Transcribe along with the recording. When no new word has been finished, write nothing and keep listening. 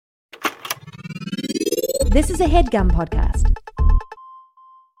This is a HeadGum podcast.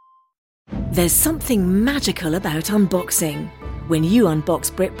 There's something magical about unboxing. When you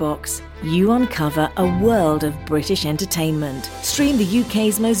unbox BritBox, you uncover a world of British entertainment. Stream the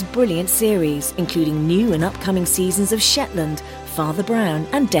UK's most brilliant series, including new and upcoming seasons of Shetland, Father Brown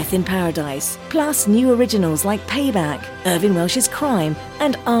and Death in Paradise. Plus new originals like Payback, Irving Welsh's Crime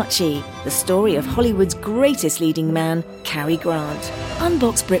and Archie, the story of Hollywood's greatest leading man, Cary Grant.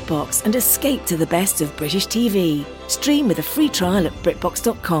 Unbox BritBox and escape to the best of British TV. Stream with a free trial at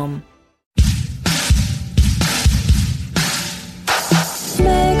BritBox.com.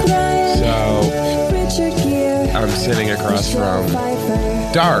 I'm sitting across from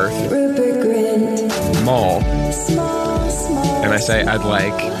Darth Maul, and I say, I'd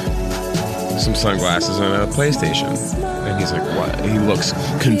like some sunglasses and a PlayStation. And he's like, what? He looks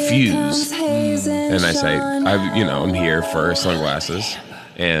confused. And I say, I'm here for sunglasses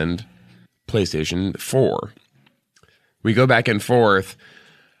and PlayStation 4. We go back and forth.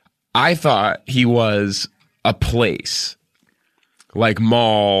 I thought he was a place, like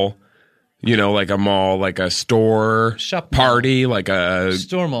mall. Like a mall, like a store shop party, mall. like a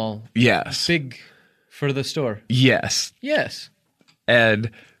store mall. Yes. Big for the store. Yes. Yes. And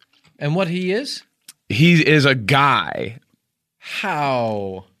what he is? He is a guy.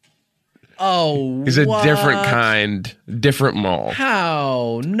 How? Oh, he's a different kind, different mall.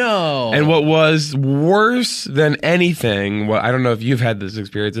 How? No. And what was worse than anything, I don't know if you've had this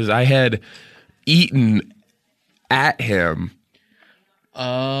experience, is I had eaten at him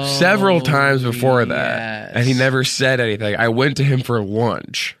several times before that, and he never said anything. I went to him for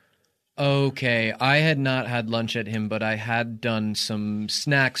lunch. Okay, I had not had lunch at him, but I had done some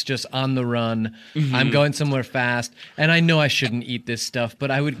snacks just on the run. Mm-hmm. I'm going somewhere fast, and I know I shouldn't eat this stuff,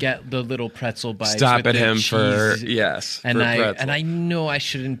 but I would get the little pretzel bites. Stop at him cheese. for and I know I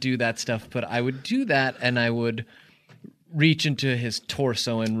shouldn't do that stuff, but I would do that, and I would reach into his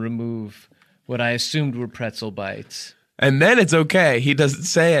torso and remove what I assumed were pretzel bites. And then it's okay. He doesn't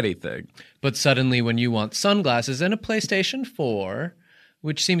say anything. But suddenly when you want sunglasses and a PlayStation 4,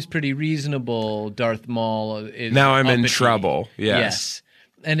 which seems pretty reasonable, Darth Maul is... Now I'm in trouble. Yes.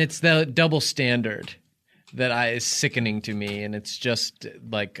 And it's the double standard that is sickening to me. And it's just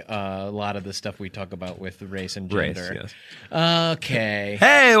like a lot of the stuff we talk about with race and gender. Race, yes. Okay.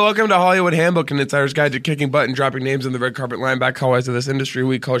 Hey, welcome to Hollywood Handbook, an insider's guide to kicking butt and dropping names in the red carpet line back hallways of this industry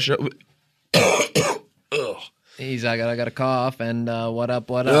we call show... I got a cough, and what up?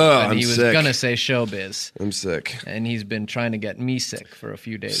 And I'm he was sick. gonna say showbiz. I'm sick. And he's been trying to get me sick for a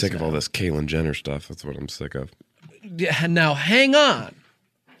few days Sick now. of all this Caitlyn Jenner stuff. That's what I'm sick of. Yeah, now, hang on.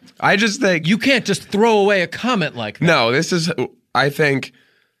 I just think... You can't just throw away a comment like that. No, this is... I think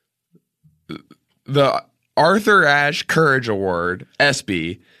the Arthur Ashe Courage Award,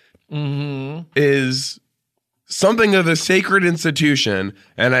 ESPY, is... something of a sacred institution,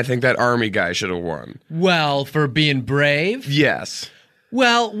 and I think that army guy should have won. Well, for being brave? Yes.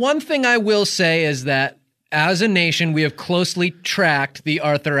 Well, one thing I will say is that as a nation, we have closely tracked the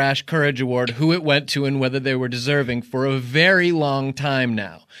Arthur Ashe Courage Award, who it went to and whether they were deserving for a very long time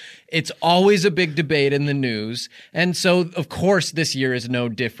now. It's always a big debate in the news, and so, of course, this year is no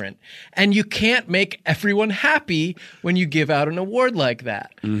different. And you can't make everyone happy when you give out an award like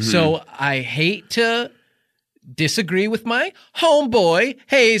that. Mm-hmm. So I hate to... disagree with my homeboy,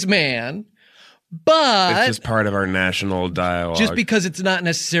 Hayes Man, but... It's just part of our national dialogue. Just because it's not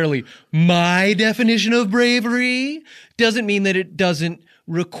necessarily my definition of bravery doesn't mean that it doesn't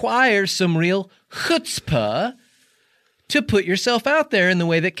require some real chutzpah to put yourself out there in the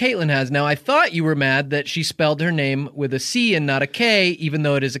way that Caitlyn has. Now, I thought you were mad that she spelled her name with a C and not a K, even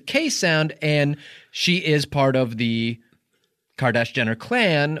though it is a K sound, and she is part of the Kardashian-Jenner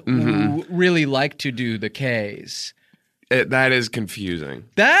clan who really like to do the Ks. That is confusing.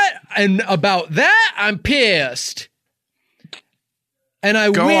 About that, I'm pissed. And I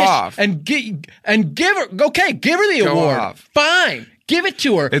Go wish off. and give her the Go award. off. Fine, give it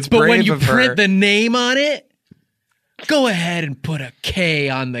to her. It's but when brave you of her. print the name on it, go ahead and put a K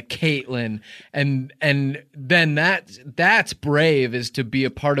on the Caitlyn, and then that's brave, is to be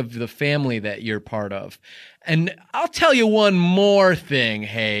a part of the family that you're part of. And I'll tell you one more thing,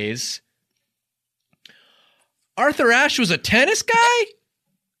 Hayes. Arthur Ashe was a tennis guy?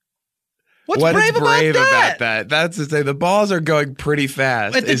 What's brave about that? That's to say the balls are going pretty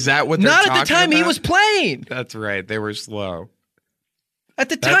fast. Is that what they're talking about? Not at the time he was playing. That's right. They were slow. At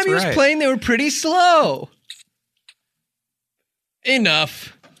the time he was playing, they were pretty slow.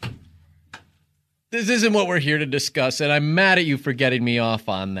 Enough. This isn't what we're here to discuss, and I'm mad at you for getting me off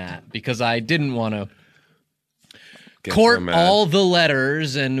on that, because I didn't want to court so mad. all the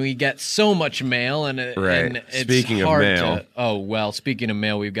letters, and we get so much mail. And, Right. and it's Speaking of hard mail. to. Oh well, speaking of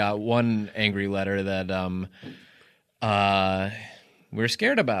mail, we've got one angry letter that we're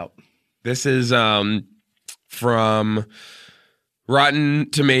scared about. This is from Rotten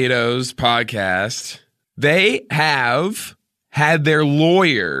Tomatoes podcast. They have had their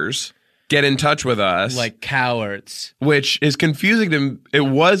lawyers get in touch with us. Like cowards. Which is confusing to it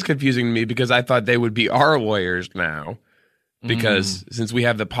was confusing to me because I thought they would be our lawyers now. Because since we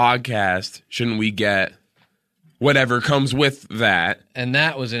have the podcast, shouldn't we get whatever comes with that? And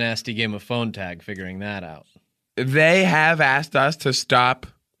that was a nasty game of phone tag figuring that out. They have asked us to stop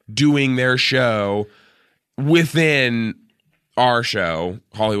doing their show within our show,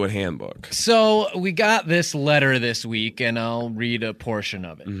 Hollywood Handbook. So we got this letter this week, and I'll read a portion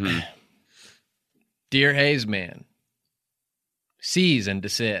of it. Dear Hayes Man, cease and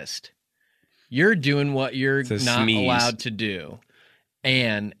desist. You're doing what you're not allowed to do,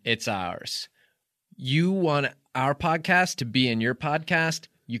 and it's ours. You want our podcast to be in your podcast?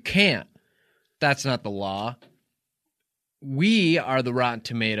 You can't. That's not the law. We are the Rotten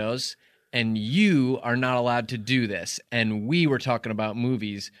Tomatoes, and you are not allowed to do this. And we were talking about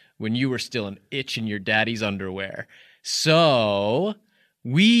movies when you were still an itch in your daddy's underwear. So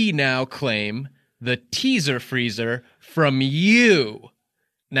we now claim the teaser freezer from you.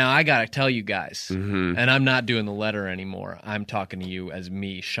 Now, I got to tell you guys, and I'm not doing the letter anymore. I'm talking to you as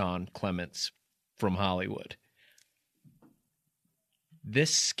me, Sean Clements from Hollywood.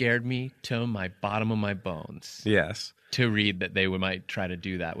 This scared me to my bottom of my bones. Yes. To read that they might try to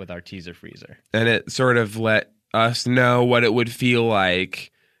do that with our teaser freezer. And it sort of let us know what it would feel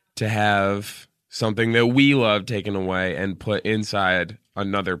like to have something that we love taken away and put inside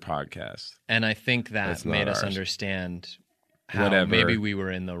another podcast. And I think that That's made not us ours. understand how Whatever maybe we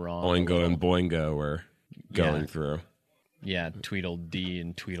were in the wrong. Oingo and Boingo were going through. Yeah, Tweedledee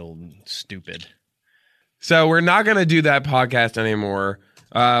and Tweedle Stupid. So we're not going to do that podcast anymore.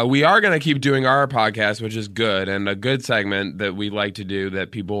 We are going to keep doing our podcast, which is good. And a good segment that we like to do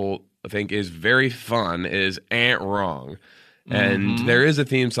that people think is very fun is Ain't Wrong. And there is a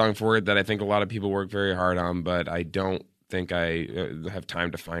theme song for it that I think a lot of people work very hard on, but I don't think I have time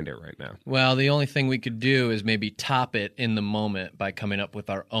to find it right now. Well, the only thing we could do is maybe top it in the moment by coming up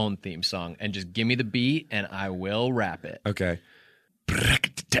with our own theme song. And just give me the beat and I will rap it. Okay.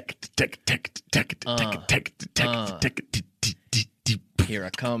 Here I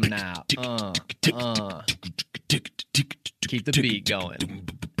come now. Keep the beat going.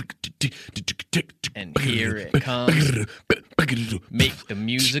 And here it comes. Make the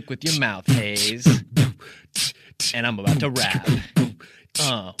music with your mouth, Hayes. And I'm about to rap.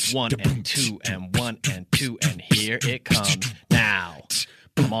 1 and 2 and 1 and 2 and here it comes. Now,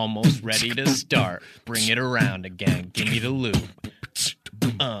 I'm almost ready to start. Bring it around again. Give me the loop.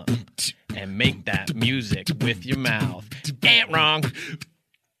 And make that music with your mouth. Ain't wrong.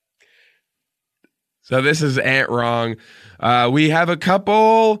 So this is Ain't Wrong. We have a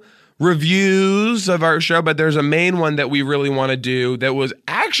couple reviews of our show, but there's a main one that we really want to do that was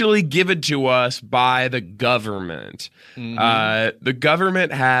actually given to us by the government. The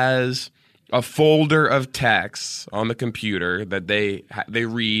government has a folder of texts on the computer that they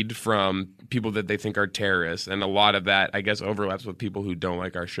read from people that they think are terrorists, and a lot of that, I guess, overlaps with people who don't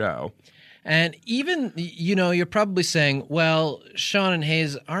like our show. And even, you know, you're probably saying, well, Sean and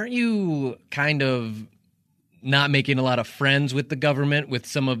Hayes, aren't you kind of not making a lot of friends with the government with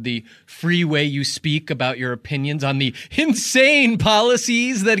some of the free way you speak about your opinions on the insane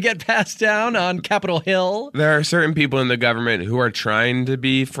policies that get passed down on Capitol Hill? There are certain people in the government who are trying to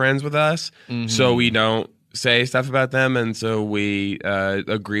be friends with us, so we don't say stuff about them, and so we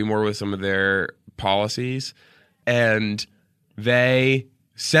agree more with some of their policies. And they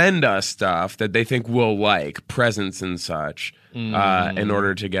send us stuff that they think we'll like, presents and such, in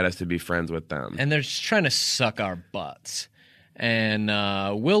order to get us to be friends with them. And they're just trying to suck our butts. And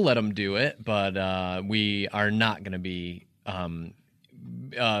we'll let them do it, but we are not going to be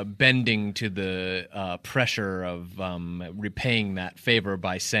bending to the pressure of repaying that favor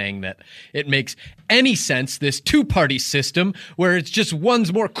by saying that it makes any sense, this two-party system, where it's just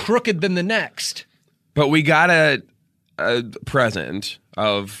one's more crooked than the next. But we got a present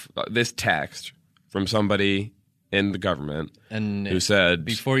of this text from somebody in the government and who said,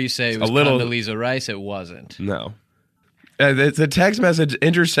 before you say it was Condoleezza Rice, it wasn't. No. It's a text message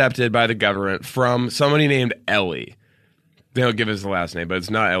intercepted by the government from somebody named Ellie. They don't give us the last name, but it's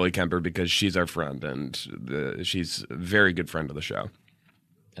not Ellie Kemper because she's our friend, and she's a very good friend of the show.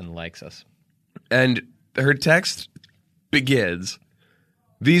 And likes us. And her text begins,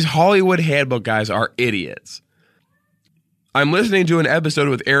 "These Hollywood Handbook guys are idiots. I'm listening to an episode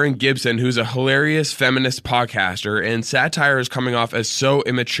with Erin Gibson, who's a hilarious feminist podcaster, and satire is coming off as so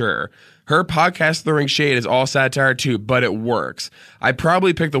immature. Her podcast throwing shade is all satire too, but it works. I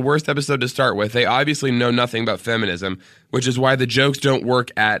probably picked the worst episode to start with. They obviously know nothing about feminism, which is why the jokes don't work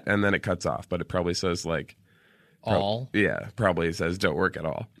at, and then it cuts off, but it probably says like... all? Yeah, probably says don't work at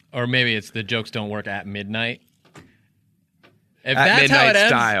all. Or maybe it's the jokes don't work at midnight. If At that's midnight how it ends,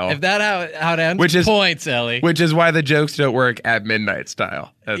 style. If that's how it ends, Which is- points, Ellie. Which is why the jokes don't work at midnight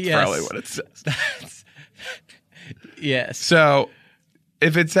style. That's Yes. probably what it says. Yes. So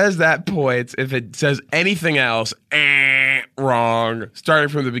if it says that, points. If it says anything else, wrong. Starting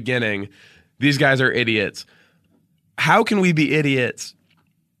from the beginning, these guys are idiots. How can we be idiots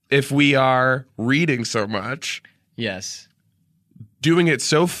if we are reading so much, Yes. doing it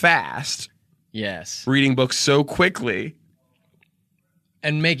so fast, Yes. reading books so quickly,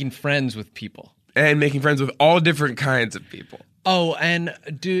 And making friends with people. and making friends with all different kinds of people? Oh, and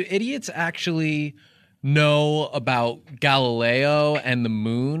do idiots actually know about Galileo and the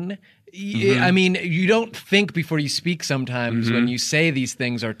moon? I mean, you don't think before you speak sometimes when you say these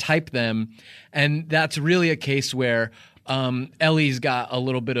things or type them. And that's really a case where Ellie's got a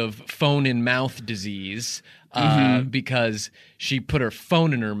little bit of phone in mouth disease because she put her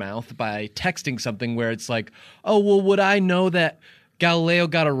phone in her mouth by texting something where it's like, oh, well, would I know that Galileo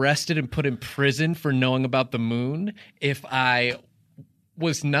got arrested and put in prison for knowing about the moon if I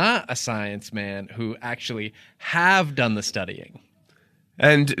was not a science man who actually have done the studying?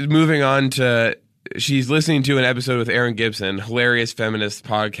 And moving on to, she's listening to an episode with Erin Gibson, hilarious feminist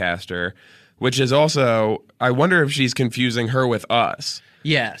podcaster, which is also, I wonder if she's confusing her with us.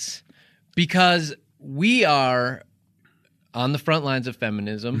 Yes, because we are on the front lines of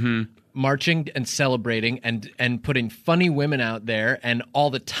feminism, marching and celebrating and putting funny women out there and all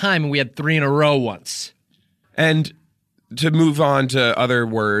the time. We had 3 in a row once. And to move on to other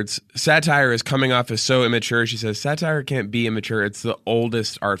words, satire is coming off as so immature. She says satire can't be immature. It's the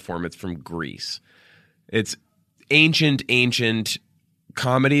oldest art form. It's from Greece. It's ancient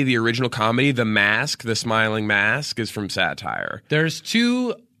comedy, the original comedy. The Mask, the smiling mask, is from satire. There's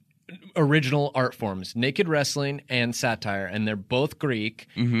 2 original art forms, naked wrestling and satire, and they're both Greek,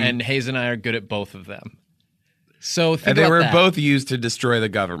 and Hayes and I are good at both of them. So think And they about were that. both used to destroy the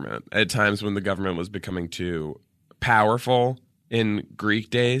government at times when the government was becoming too powerful in Greek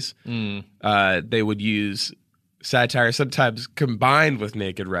days. They would use satire sometimes combined with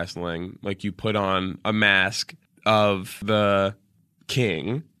naked wrestling. Like you put on a mask of the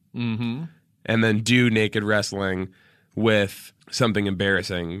king and then do naked wrestling with something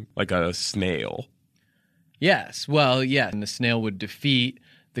embarrassing like a snail. Yes. Well, yeah. And the snail would defeat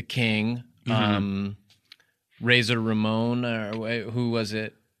the king. Razor Ramon, or who was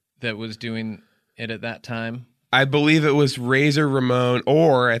it that was doing it at that time? I believe it was Razor Ramon,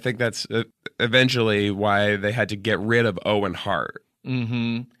 or I think that's eventually why they had to get rid of Owen Hart.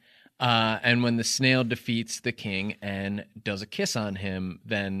 And when the snail defeats the king and does a kiss on him,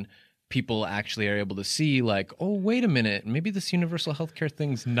 then people actually are able to see, like, oh, wait a minute, maybe this universal healthcare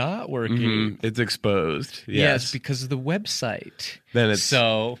thing's not working. It's exposed. Yes, because of the website. Then it's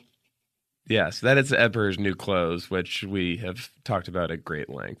so. Yes, that is the Emperor's New Clothes, which we have talked about at great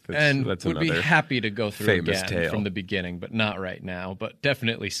length. And that's would be another happy to go through famous again tale from the beginning, but not right now, but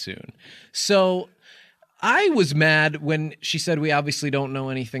definitely soon. So I was mad when she said we obviously don't know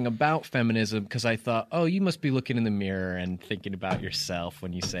anything about feminism, because I thought, oh, you must be looking in the mirror and thinking about yourself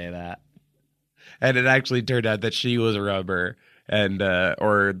when you say that. And it actually turned out that she was a rubber, and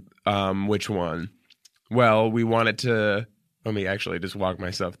which one? Well, we wanted to. Let me actually just walk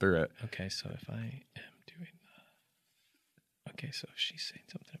myself through it. Okay, so if I am doing okay, so if she's saying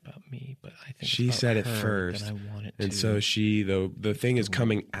something about me, but I think She it's said about it her, first, then I want it and to. so she the thing is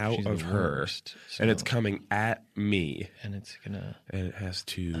coming out she's of the her, worst, and it's so- coming at me, and it's gonna. and it has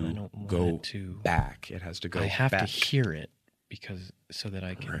I to don't want go it to. back. It has to go. I have back. to hear it because so that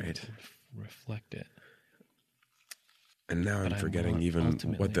I can Right. reflect it. And now But I'm I forgetting want- even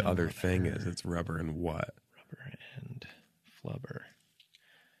ultimately what the I other want thing her. is. It's rubber and what? Rubber and flubber.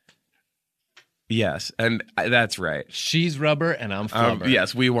 Yes, and that's right. She's rubber and I'm flubber.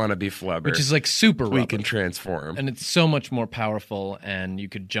 Yes, we want to be flubber. Which is like super rubber. we can transform. And it's so much more powerful, and you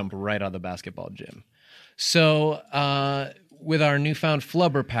could jump right out of the basketball gym. So with our newfound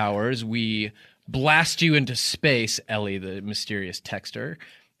flubber powers, we blast you into space, Ellie, the mysterious texter,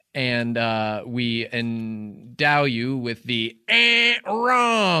 and we endow you with the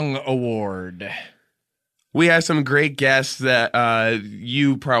Wrong Award. We have some great guests that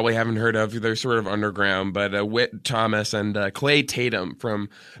you probably haven't heard of. They're sort of underground, but Whit Thomas and Clay Tatum from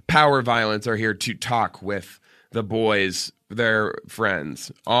Power Violence are here to talk with the boys, their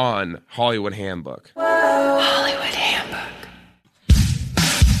friends, on Hollywood Handbook. Hollywood Handbook.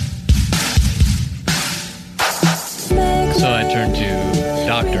 So I turned to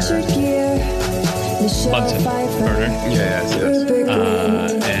Dr. Bunsen Burner Yes.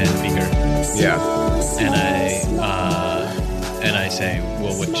 and Beaker. Yeah. And I say,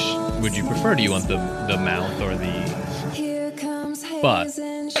 well, which would you prefer? Do you want the mouth or the butt,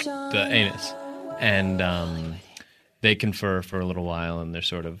 the anus? And they confer for a little while, and they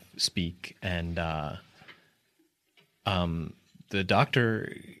sort of speak. And the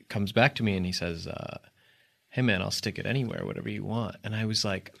doctor comes back to me, and he says, hey, man, I'll stick it anywhere, whatever you want. And I was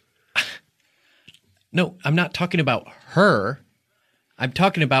like, no, I'm not talking about her. I'm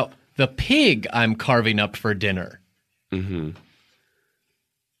talking about the pig I'm carving up for dinner. Mm-hmm.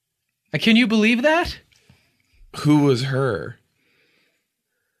 Can you believe that? Who was her?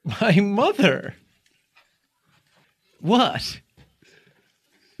 My mother. What?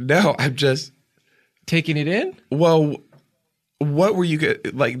 No, I'm just... Taking it in? Well, what were you...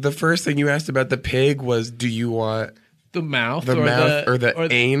 Like, the first thing you asked about the pig was, do you want... The mouth, or the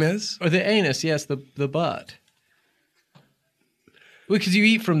anus? Or the anus, yes, the butt. Because you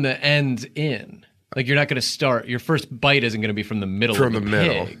eat from the ends in. Like, you're not going to start... Your first bite isn't going to be from the middle of the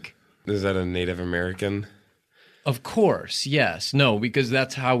pig. Is that a Native American? Of course, yes. No, because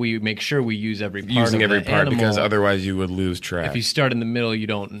that's how we make sure we use every part Using of every the part, animal. because otherwise you would lose track. If you start in the middle, you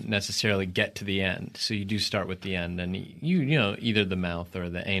don't necessarily get to the end. So you do start with the end, and you know, either the mouth or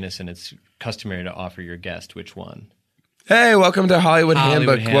the anus, and it's customary to offer your guest which one. Hey, welcome to Hollywood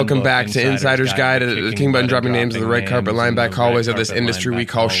Handbook. Handbook, Welcome back to Insider's Guide to kicking King Button, butt, dropping names of the red carpet, line back hallways of this industry we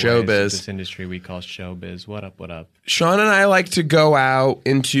call showbiz. This industry we call showbiz. What up, what up? Sean and I like to go out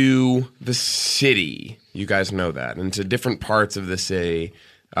into the city. You guys know that. Into different parts of the city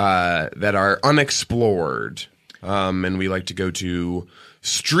that are unexplored. And we like to go to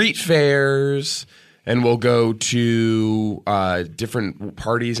street fairs, and we'll go to different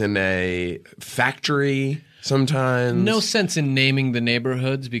parties in a factory sometimes. No sense in naming the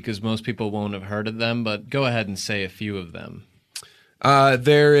neighborhoods because most people won't have heard of them, but go ahead and say a few of them.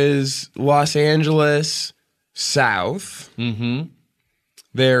 There is Los Angeles South. Mm-hmm.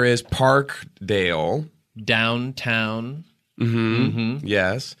 There is Parkdale. Downtown. Mm-hmm. Mm-hmm.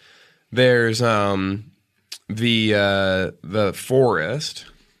 Yes. There's the forest.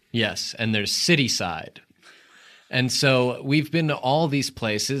 Yes, and there's Cityside. And so we've been to all these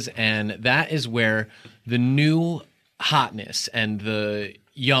places, and that is where the new hotness and the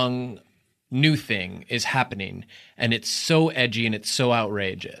young new thing is happening. And it's so edgy and it's so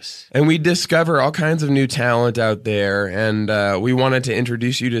outrageous. And we discover all kinds of new talent out there, and we wanted to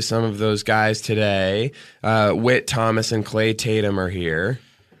introduce you to some of those guys today. Whit Thomas and Clay Tatum are here.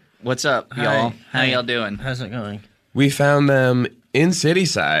 What's up, y'all? How y'all doing? How's it going? We found them in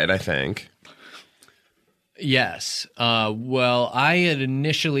Cityside, I think. Yes. Well, I had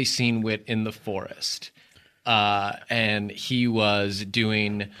initially seen Whit in the forest. And he was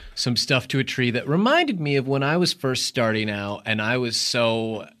doing some stuff to a tree that reminded me of when I was first starting out, and I was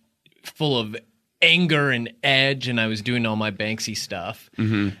so full of anger and edge, and I was doing all my Banksy stuff.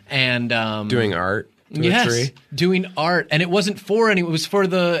 Mm-hmm. And doing art to a tree? Doing art. And it wasn't for any, it was for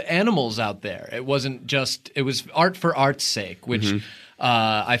the animals out there. It wasn't just, it was art for art's sake, which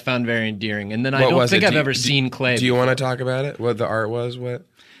I found very endearing. And then I don't think I've ever seen Clay Do you before. want to talk about it? What the art was? What?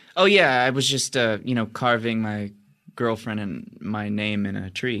 Oh yeah, I was just carving my girlfriend and my name in a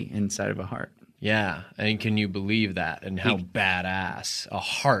tree inside of a heart. Yeah, and can you believe that? And how badass. A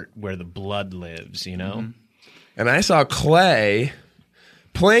heart where the blood lives, you know? Mm-hmm. And I saw Clay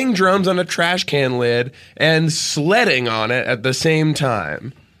playing drums on a trash can lid and sledding on it at the same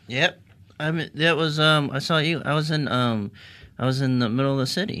time. Yep. I mean, that was I saw you. I was in the middle of the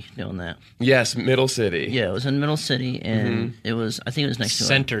city doing that. Yes, Middle City. Yeah, it was in Middle City, and it was. I think it was next to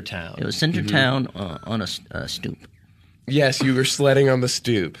Center Town. It was Center Town on a stoop. Yes, you were sledding on the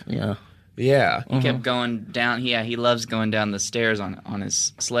stoop. Yeah. Yeah. He kept going down. Yeah, he loves going down the stairs on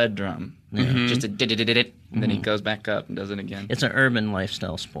his sled drum. Just a did, and then he goes back up and does it again. It's an urban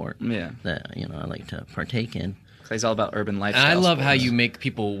lifestyle sport. Yeah. That I like to partake in. He's all about urban lifestyle. And I love how sports. you make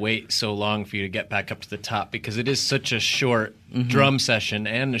people wait so long for you to get back up to the top because it is such a short drum session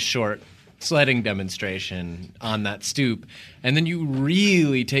and a short sledding demonstration on that stoop. And then you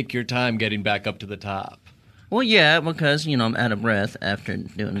really take your time getting back up to the top. Well, yeah, because I'm out of breath after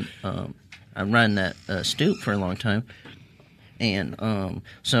doing. I run that stoop for a long time, And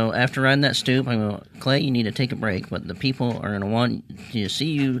so after riding that stoop, I go, Clay, you need to take a break, but the people are going to want to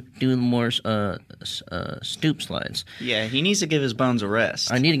see you do more stoop slides. Yeah, he needs to give his bones a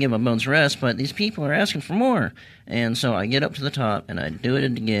rest. I need to give my bones a rest, but these people are asking for more. And so I get up to the top, and I do it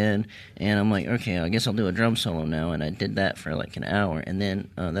again, and I'm like, okay, I guess I'll do a drum solo now, and I did that for like an hour, and then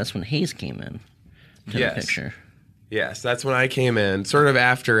that's when Hayes came in to the picture. Yes, that's when I came in, sort of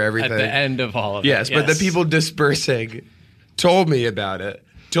after everything. At the end of all of it. Yes, but the people dispersing told me about it.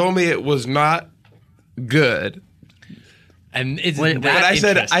 Told me it was not good. And it's But I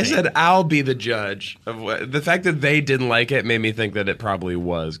said I'll be the judge of what the fact that they didn't like it made me think that it probably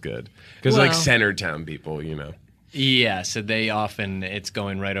was good. Because like Centertown people, you know. Yeah, so they often, it's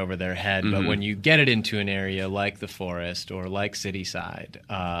going right over their head. But when you get it into an area like the forest or like Cityside,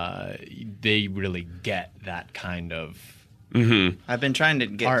 they really get that kind of... I've been trying to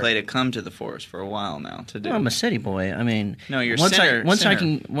get Clay to come to the forest for a while now to do. Well, I'm a city boy. I mean, no, you're once center. I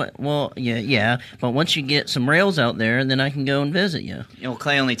can, well, yeah. But once you get some rails out there, then I can go and visit you.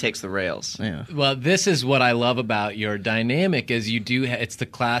 Clay only takes the rails. Yeah. Well, this is what I love about your dynamic is you do. It's the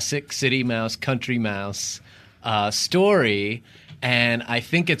classic city mouse, country mouse story. And I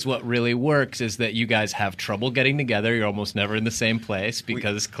think it's what really works is that you guys have trouble getting together. You're almost never in the same place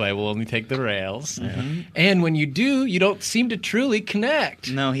because Clay will only take the rails. Mm-hmm. And when you do, you don't seem to truly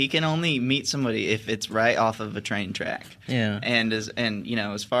connect. No, he can only meet somebody if it's right off of a train track. Yeah. And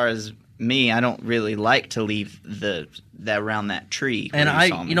as far as me, I don't really like to leave that around that tree. And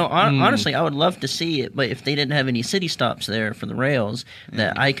honestly, I would love to see it, but if they didn't have any city stops there for the rails,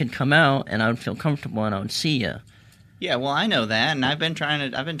 that I could come out and I would feel comfortable and I would see you. Yeah, well, I know that, and I've been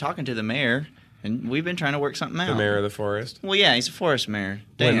talking to the mayor, and we've been trying to work something out. The mayor of the forest? Well, yeah, he's a forest mayor,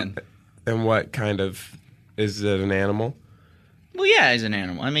 Dan. And what kind of, is it an animal? Well, yeah, he's an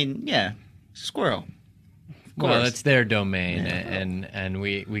animal. I mean, yeah, squirrel. Well, it's their domain, and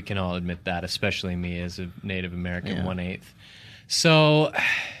we can all admit that, especially me as a Native American 1/8. So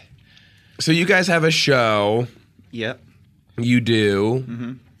you guys have a show. Yep. You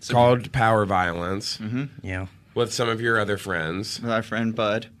do, called Power Violence. Mm-hmm. Yeah. With some of your other friends. With our friend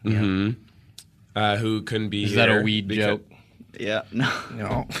Bud. Mm-hmm. Who couldn't be here. Is that a weed joke? Yeah,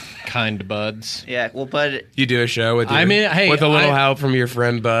 no. Kind Buds. Yeah, well, Bud... You do a show with with a little help from your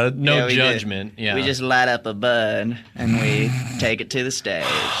friend Bud? No judgment, yeah. We just light up a bud, and we take it to the stage.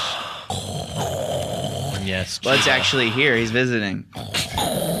 Yes. Bud's actually here. He's visiting.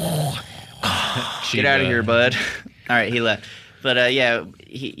 Get out of here, Bud. All right, he left. But,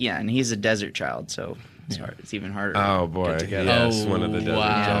 and he's a desert child, so... It's even harder. Oh boy! Yes, one of the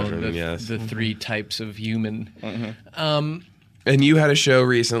desert children. The three types of human. Mm-hmm. And you had a show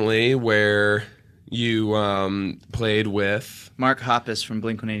recently where you played with Mark Hoppus from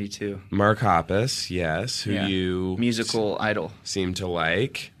Blink-182. Mark Hoppus, yes, who you musical idol seem to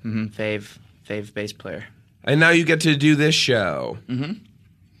like. Mm-hmm. Fave bass player. And now you get to do this show.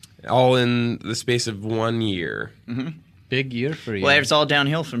 Mm-hmm. All in the space of 1 year. Mm-hmm. Big year for you. Well, it's all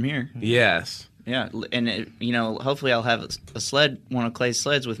downhill from here. Yes. Yeah, and hopefully I'll have one of Clay's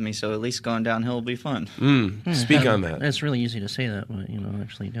sleds with me, so at least going downhill will be fun. Speak on that. It's really easy to say that, but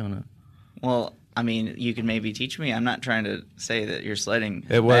actually doing it. Well, I mean, you can maybe teach me. I'm not trying to say that your sledding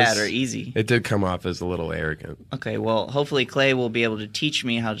is bad or easy. It did come off as a little arrogant. Okay, well, hopefully Clay will be able to teach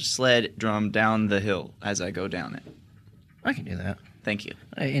me how to sled drum down the hill as I go down it. I can do that. Thank you.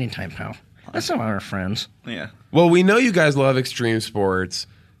 Anytime, pal. That's some of our friends. Yeah. Well, we know you guys love extreme sports,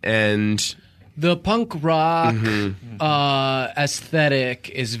 and... The punk rock aesthetic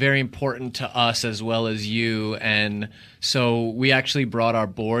is very important to us as well as you, and so we actually brought our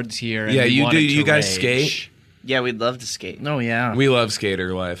boards here. And you do. You guys skate? Yeah, we'd love to skate. Oh yeah, we love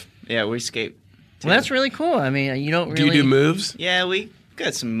skater life. Yeah, we skate. Well, that's really cool. I mean, you don't really. Do you do moves? Yeah, we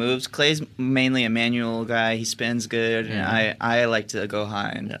got some moves. Clay's mainly a manual guy. He spins good, and I like to go high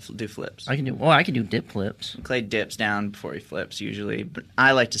and do flips. I can do dip flips. Clay dips down before he flips usually, but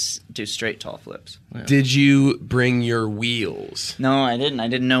I like to do straight tall flips. Yeah. Did you bring your wheels? No, I didn't. I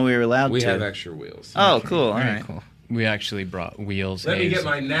didn't know we were allowed to. We have extra wheels. Oh, cool. All right. Cool. We actually brought wheels. Let me get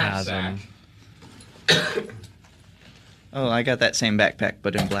my knapsack. Oh, I got that same backpack,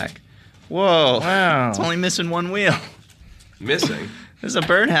 but in black. Whoa. Wow. It's only missing one wheel. Missing? There's a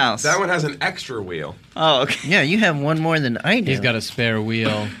birdhouse. That one has an extra wheel. Oh, okay. Yeah, you have one more than I do. He's got a spare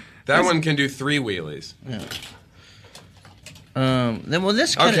wheel. That one can do 3 wheelies. Yeah. Well,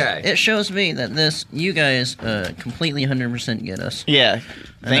 this kind Okay. it shows me that you guys completely 100% get us. Yeah.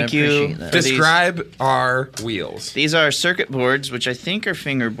 And I Thank you. appreciate that. Describe our wheels. These are circuit boards, which I think are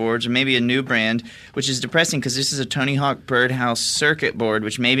finger boards, or maybe a new brand, which is depressing because this is a Tony Hawk Birdhouse circuit board,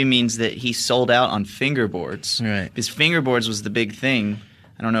 which maybe means that he sold out on finger boards. Right. Because finger boards was the big thing.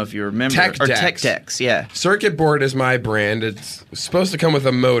 I don't know if you remember. Tech or decks. Tech Decks, yeah. Circuit board is my brand. It's supposed to come with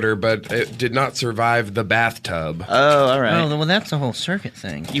a motor, but it did not survive the bathtub. Oh, all right. Oh, well, that's the whole circuit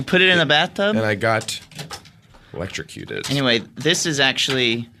thing. You put it in the bathtub? And I got electrocuted. Anyway, this is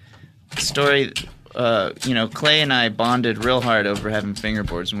actually a story. Clay and I bonded real hard over having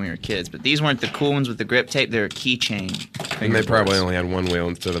fingerboards when we were kids, but these weren't the cool ones with the grip tape. They're keychain. And they fingerboards. probably only had one wheel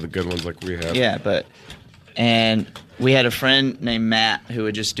instead of the good ones like we have. Yeah, and we had a friend named Matt who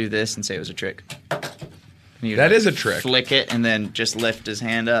would just do this and say it was a trick. That is a trick. Flick it and then just lift his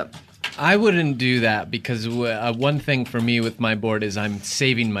hand up. I wouldn't do that because one thing for me with my board is I'm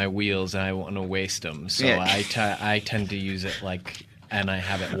saving my wheels and I want to waste them. So Yeah. I tend to use it and I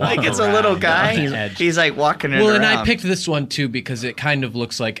have it walk Like it's a around little on guy. the edge. He's like walking it Well, around. and I picked this one too because it kind of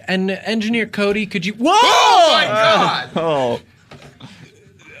looks like. And Engineer Cody, could you? Whoa! Oh my God!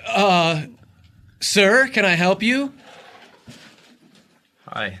 Oh. Sir, can I help you?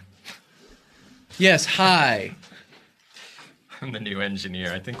 Hi, Yes. Hi. I'm the new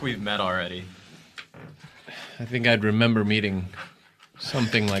engineer. I think we've met already. I think I'd remember meeting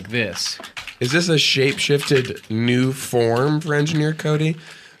something like this. Is this a shape-shifted new form for Engineer Cody?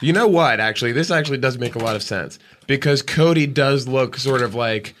 You know what, actually? This actually does make a lot of sense. Because Cody does look sort of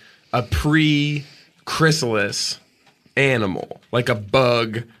like a pre-chrysalis animal. Like a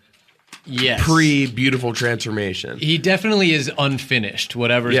bug Yes. pre-beautiful transformation. He definitely is unfinished,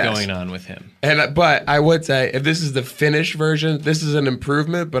 whatever's Yes. going on with him. But I would say, if this is the finished version, this is an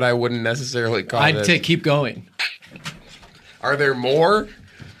improvement, but I wouldn't necessarily call I'd it. say keep going. Are there more?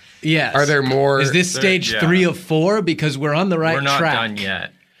 Yes. Are there more? Is this stage yeah. 3 of 4? Because we're on the right We're not track. done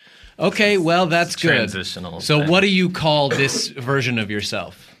yet. Okay, well, that's It's good. transitional So thing. what do you call this version of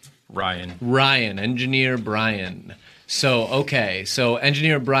yourself? Ryan. Ryan, Engineer Brian. So, okay. So,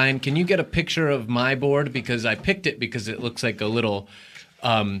 Engineer Brian, can you get a picture of my board? Because I picked it because it looks like a little...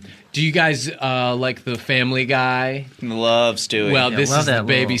 do you guys like the Family Guy? Love Stewie. Well, Yeah, this love is the that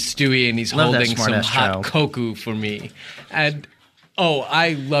baby little- Stewie, and he's love that holding some smart-ass hot child. cocoa for me. And,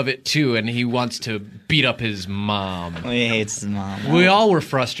 I love it too, and he wants to beat up his mom. He hates his mom. We all were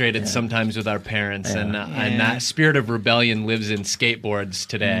frustrated sometimes with our parents, and that spirit of rebellion lives in skateboards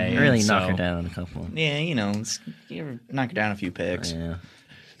today. I really and knock so- her down a couple. Yeah, you ever knock her down a few pegs. Yeah.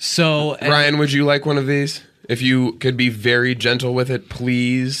 So, Ryan, would you like one of these? If you could be very gentle with it,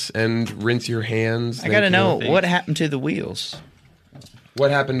 please, and rinse your hands. I gotta Thank know you. what happened to the wheels.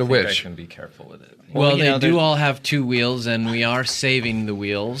 What happened to I think I which? can be careful with it. well, you know, they do there's- all have 2 wheels, and we are saving the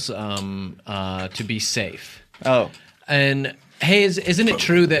wheels to be safe. Oh, And hey, isn't it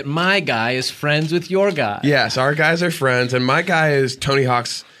true that my guy is friends with your guy? Yes, our guys are friends, and my guy is Tony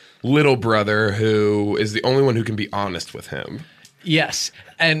Hawk's little brother, who is the only one who can be honest with him. Yes,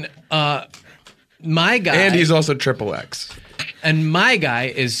 and my guy, And he's also Triple X. and my guy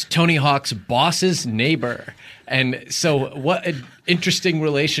is Tony Hawk's boss's neighbor. And so, what an interesting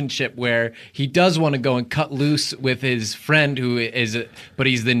relationship where he does want to go and cut loose with his friend, but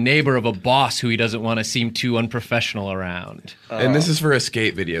he's the neighbor of a boss who he doesn't want to seem too unprofessional around. And this is for a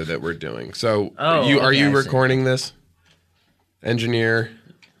skate video that we're doing. So, Oh, are okay, you I see. recording this? Engineer,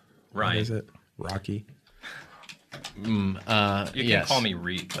 what Ryan. is it? Rocky? You can yes. call me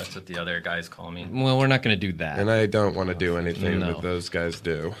Reek. That's what the other guys call me. Well, we're not going to do that. And I don't want to do anything No. that those guys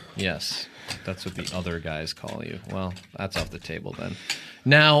do. Yes, that's what the other guys call you. Well, that's off the table then.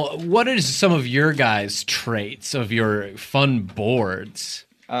 Now, what is some of your guys' traits of your fun boards?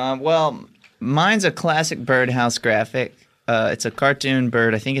 well, mine's a classic birdhouse graphic. It's a cartoon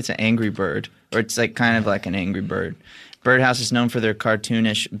bird. I think it's an angry bird, or it's like kind of like an angry bird. Birdhouse is known for their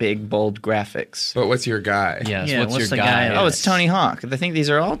cartoonish, big, bold graphics. But what's your guy? Yes, Yeah, what's what's your the guy? guy? Oh, it's Tony Hawk. I think these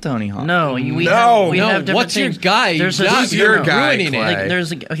are all Tony Hawk. No, we No, have, we no, have different what's your things. guy? There's You're Who's your you're guy, ruining Clay? it. Like,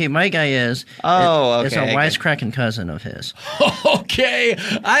 there's okay. My guy is. Oh, It's a okay, okay. wisecracking cousin of his. Okay,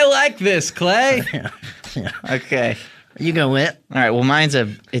 I like this, Clay. Okay. You go with. All right. Well,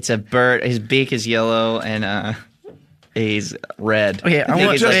 it's a bird. His beak is yellow and he's red. Okay, I think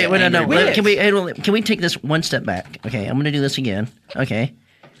want. it's like Wait, an wait, no, angry no. bird. Can we take this one step back? Okay, I'm gonna do this again. Okay.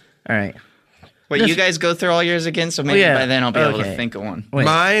 All right. Wait, This- you guys go through all yours again, so maybe yeah. by then I'll be able to Okay. think of one. Wait.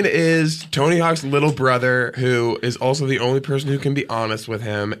 Mine is Tony Hawk's little brother, who is also the only person who can be honest with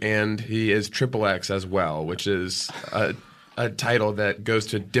him, and he is Triple X as well, which is a title that goes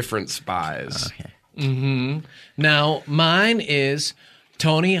to different spies. Okay. Now, mine is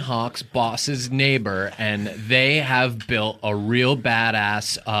Tony Hawk's boss's neighbor, and they have built a real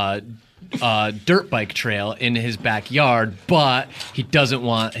badass dirt bike trail in his backyard, but he doesn't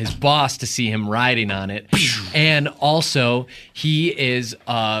want his boss to see him riding on it. And also, he is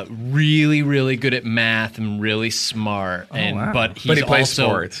really, really good at math and really smart. But he plays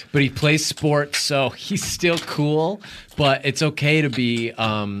sports. But he plays sports, so he's still cool. But it's okay to be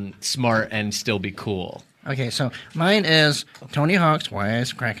smart and still be cool. Okay, so mine is Tony Hawk's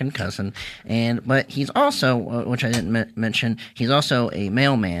wisecracking cousin, but he's also, which I didn't mention, he's also a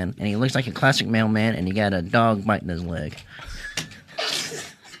mailman, and he looks like a classic mailman, and he got a dog biting his leg.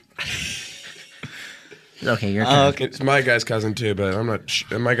 Okay, your turn. Okay. It's my guy's cousin too, but I'm not.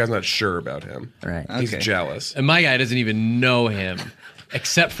 My guy's not sure about him. Right. He's jealous. And my guy doesn't even know him,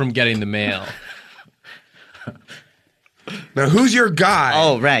 except from getting the mail. Now, who's your guy?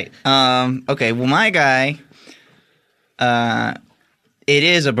 Oh, right. Okay, well, my guy, it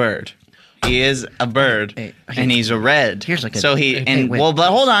is a bird. He is a bird, and he's a red. Here's like a... So he, but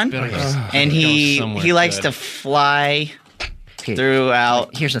hold on. And he likes to fly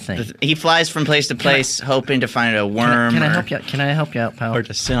throughout. Here's the thing. He flies from place to place, hoping to find a worm. Can I help you? Can I help you out, pal? Or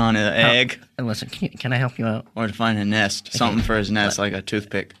to sit on an egg. Listen, can I help you out? Or to find a nest. Something for his nest, like a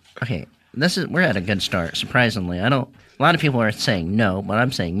toothpick. Okay, we're at a good start. Surprisingly, a lot of people are saying no, but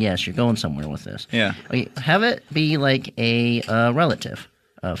I'm saying yes. You're going somewhere with this. Yeah. Okay, have it be like a relative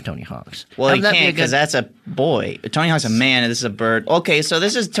of Tony Hawk's. Well, you can't because that's a boy. Tony Hawk's a man, and this is a bird. Okay, so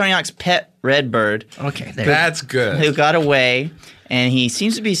this is Tony Hawk's pet red bird. Okay, that's good. Who got away, and he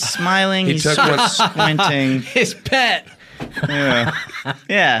seems to be smiling. He's squinting. His pet.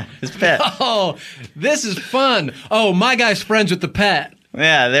 Yeah, his pet. Oh, this is fun. Oh, my guy's friends with the pet.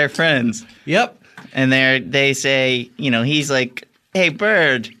 Yeah, they're friends. Yep. And they say, he's like, hey,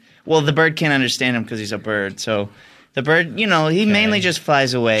 bird. Well, the bird can't understand him because he's a bird. So the bird, he mainly just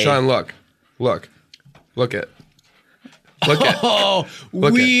flies away. Sean, look it. Oh,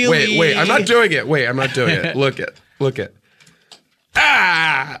 look it. Wait, I'm not doing it. Look it.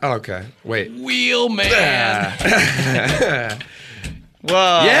 Ah! Okay, wait. Wheelman.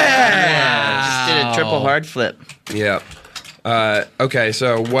 Whoa. Yeah! Just did a triple hard flip. Yeah. Okay,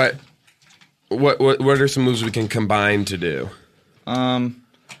 so what are some moves we can combine to do? I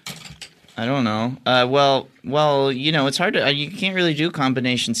don't know. Well, it's hard to. You can't really do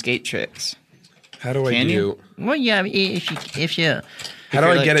combination skate tricks. How do I do? Well, yeah, if you. How do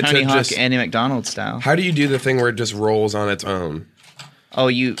I get it Tony to Hawk, just Andy McDonald style? How do you do the thing where it just rolls on its own? Oh,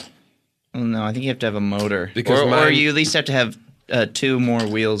 no, I think you have to have a motor, because or you at least have to have 2 more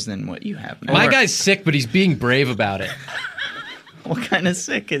wheels than what you have now. My guy's sick, but he's being brave about it. What kind of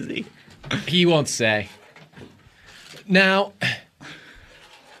sick is he? He won't say. Now,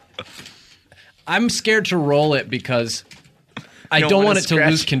 I'm scared to roll it because I don't want it to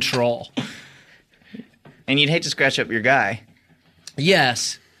lose control. And you'd hate to scratch up your guy.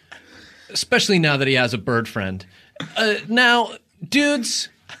 Yes, especially now that he has a bird friend. Now, dudes,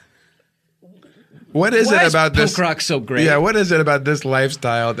 what is why it about punk this rock so great? Yeah, what is it about this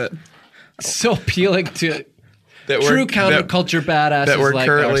lifestyle that so appealing to true counterculture badasses that we're like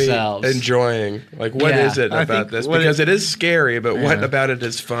currently ourselves? Enjoying? Like, what is it about this? Because it is scary, but what about it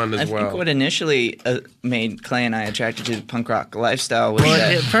is fun as well? I think what initially made Clay and I attracted to the punk rock lifestyle was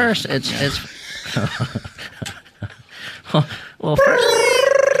that... At first, it's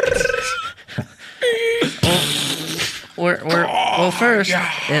well, first,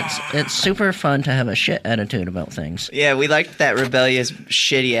 it's super fun to have a shit attitude about things. Yeah, we liked that rebellious,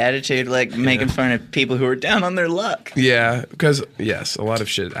 shitty attitude, like making fun of people who are down on their luck. Yeah, because, yes, a lot of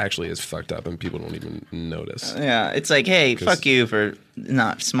shit actually is fucked up and people don't even notice. Yeah, it's like, hey, fuck you for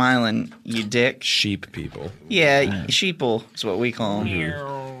not smiling, you dick. Sheep people. Yeah, sheeple is what we call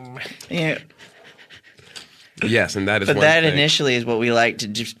them. Yeah. Yes, and that is. But one that thing. Initially is what we liked, to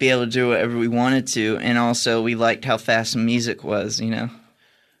just be able to do whatever we wanted to, and also we liked how fast music was, Kind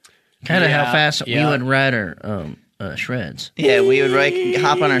of how fast we would ride our shreds. Yeah, we would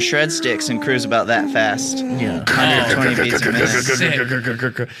hop on our shred sticks and cruise about that fast. Yeah, 120 beats a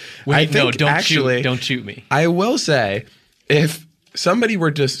minute. Wait, no, don't shoot me. I will say, if somebody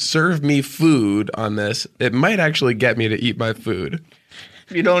were to serve me food on this, it might actually get me to eat my food.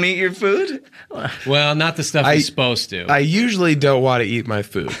 You don't eat your food? Well, not the stuff you're supposed to. I usually don't want to eat my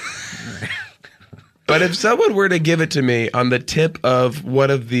food. But if someone were to give it to me on the tip of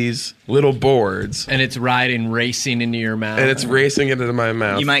one of these little boards... And it's racing into your mouth. And it's racing into my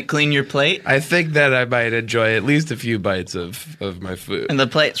mouth. You might clean your plate? I think that I might enjoy at least a few bites of my food. And the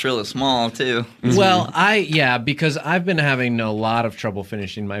plate's really small, too. Mm-hmm. Well, because I've been having a lot of trouble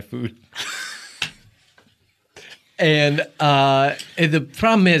finishing my food. And the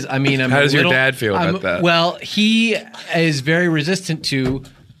problem is, I mean, How does your dad feel about that? Well, he is very resistant to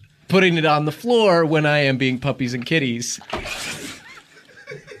putting it on the floor when I am being puppies and kitties.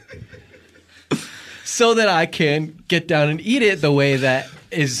 So that I can get down and eat it the way that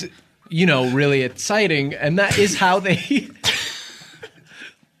is, really exciting. And that is how they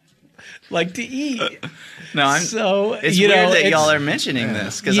like to eat. No, it's weird that y'all are mentioning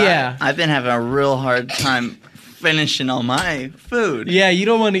this because I've been having a real hard time finishing all my food. Yeah, you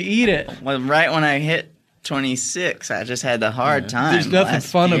don't want to eat it. Well, right when I hit 26, I just had a hard time. There's nothing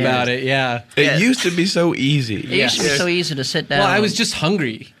fun about it, yeah. It used to be so easy. It used to be so easy to sit down. Well, I was just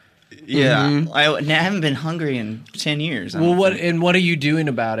hungry. Yeah, Mm-hmm. I haven't been hungry in 10 years. Well, what are you doing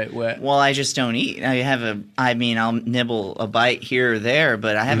about it? Well, I just don't eat. I'll nibble a bite here or there,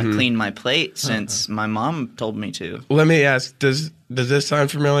 but I haven't cleaned my plate since my mom told me to. Let me ask, does this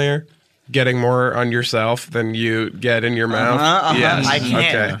sound familiar? Getting more on yourself than you get in your mouth? Yes. I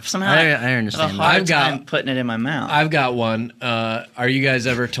can't. Okay. Somehow I understand. I have a hard time putting it in my mouth. I've got one. Are you guys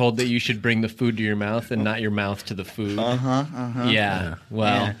ever told that you should bring the food to your mouth and not your mouth to the food? Yeah.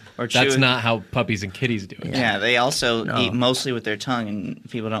 Well, Yeah. Or that's chew- not how puppies and kitties do it. Yeah, they also eat mostly with their tongue, and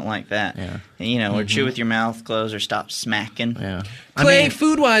people don't like that. Yeah. Or chew with your mouth closed, or stop smacking. Yeah. Clay,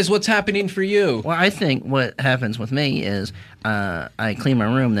 food-wise, what's happening for you? Well, I think what happens with me is I clean my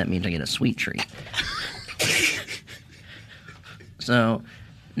room. That means I get a sweet treat. So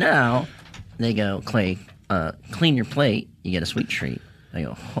now they go, Clay, clean your plate. You get a sweet treat. I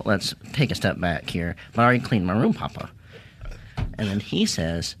go, let's take a step back here. But I already cleaned my room, Papa. And then he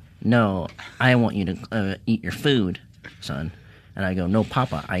says, no, I want you to eat your food, son. And I go, no,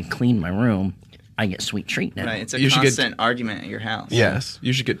 Papa, I cleaned my room. I get sweet treat now. Right, it's a You should constant argument at your house. Yes,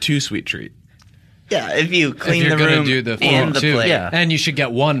 you should get 2 sweet treat. Yeah, if you clean if you're the gonna room do the and food the too. plate. Yeah. And you should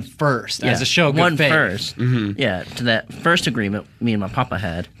get one first as a show of good one faith. first. Yeah, to that first agreement me and my papa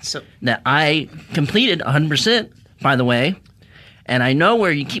had So- that I completed 100%, by the way, and I know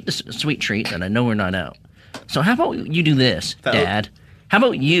where you keep the sweet treats, and I know we're not out. So how about you do this, Dad? How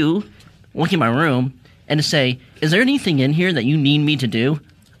about you look in my room and say, is there anything in here that you need me to do?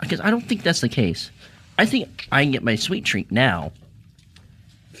 Because I don't think that's the case. I think I can get my sweet treat now.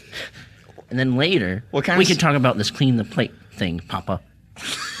 And then later, What kind we of can talk about this clean the plate thing, Papa.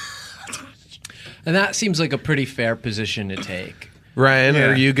 And that seems like a pretty fair position to take. Ryan, Yeah.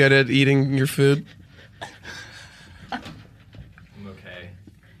 are you good at eating your food? I'm okay.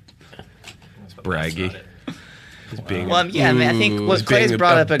 That's Braggy. about it. He's being Well, yeah, I mean, I think Ooh, what he's Clay's being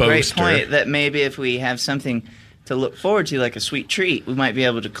brought up a great boaster. point that maybe if we have something to look forward to, like a sweet treat, we might be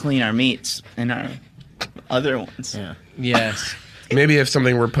able to clean our meats and our other ones. Yeah. Yes. Maybe if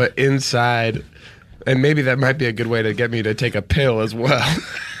something were put inside, and maybe that might be a good way to get me to take a pill as well.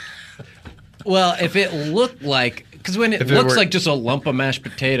 Well, if it looked like, because when it If it looks were- like just a lump of mashed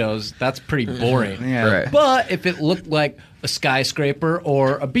potatoes, that's pretty boring. Yeah. Right. But if it looked like a skyscraper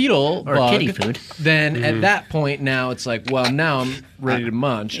or a beetle Or bug, kitty food. then at that point now it's like, well, now I'm ready to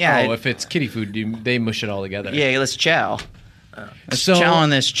munch. Yeah, if it's kitty food, they mush it all together. Yeah, let's chow. Let's So- chow on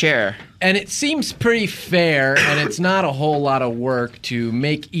this chair. And it seems pretty fair, and it's not a whole lot of work to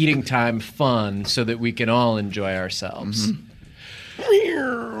make eating time fun so that we can all enjoy ourselves.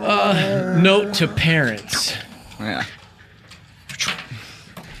 Note to parents. Yeah.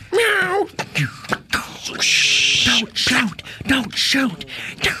 Don't shout! Don't shout!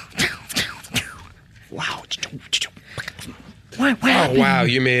 Wow. What Oh, happened? wow,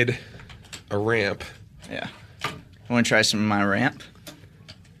 you made a ramp. Yeah. Want to try some of my ramp?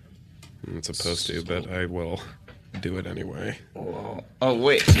 I'm supposed to, but I will do it anyway. Oh,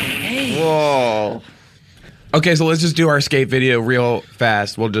 wait. Whoa. Okay, so let's just do our skate video real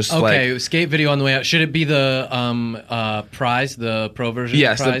fast. We'll just Okay, like... skate video on the way out. Should it be the prize, the pro version?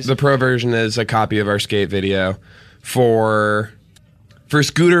 Yes, prize? the pro version is a copy of our skate video for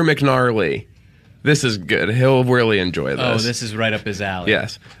Scooter McNarly. This is good. He'll really enjoy this. Oh, this is right up his alley.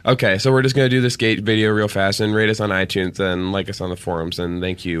 Yes. Okay, so we're just going to do the skate video real fast and rate us on iTunes and like us on the forums. And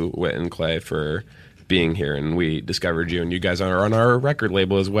thank you, Whit and Clay, for being here. And we discovered you, and you guys are on our record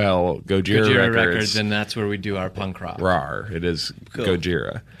label as well, Gojira Gojira Records. Records, and that's where we do our punk rock. Rar. It is Cool.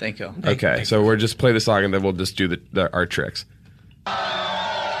 Gojira. Thank you. Okay, so we'll just play the song, and then we'll just do our tricks.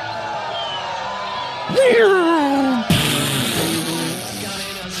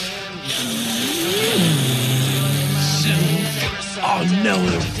 Oh no,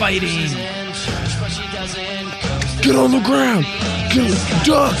 they're fighting. Get on the ground!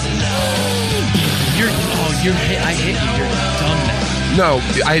 Duck! I hit you. You're dumb now. No,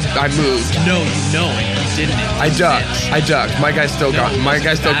 I moved. No, you know it. You didn't. I ducked. My guy's still going. My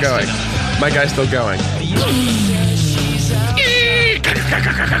guy's still Fast going. enough. My guy's still going.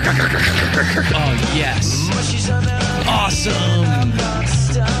 Oh, yes. Awesome.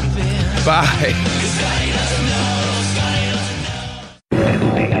 Bye.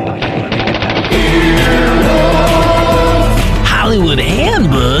 Hollywood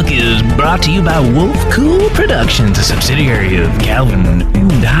Handbook is brought to you by Wolf Cool Productions, a subsidiary of Calvin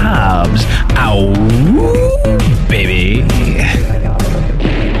and Hobbes. Ow, baby.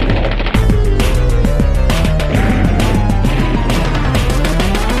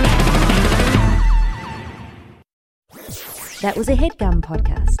 That was a HeadGum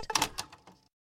podcast.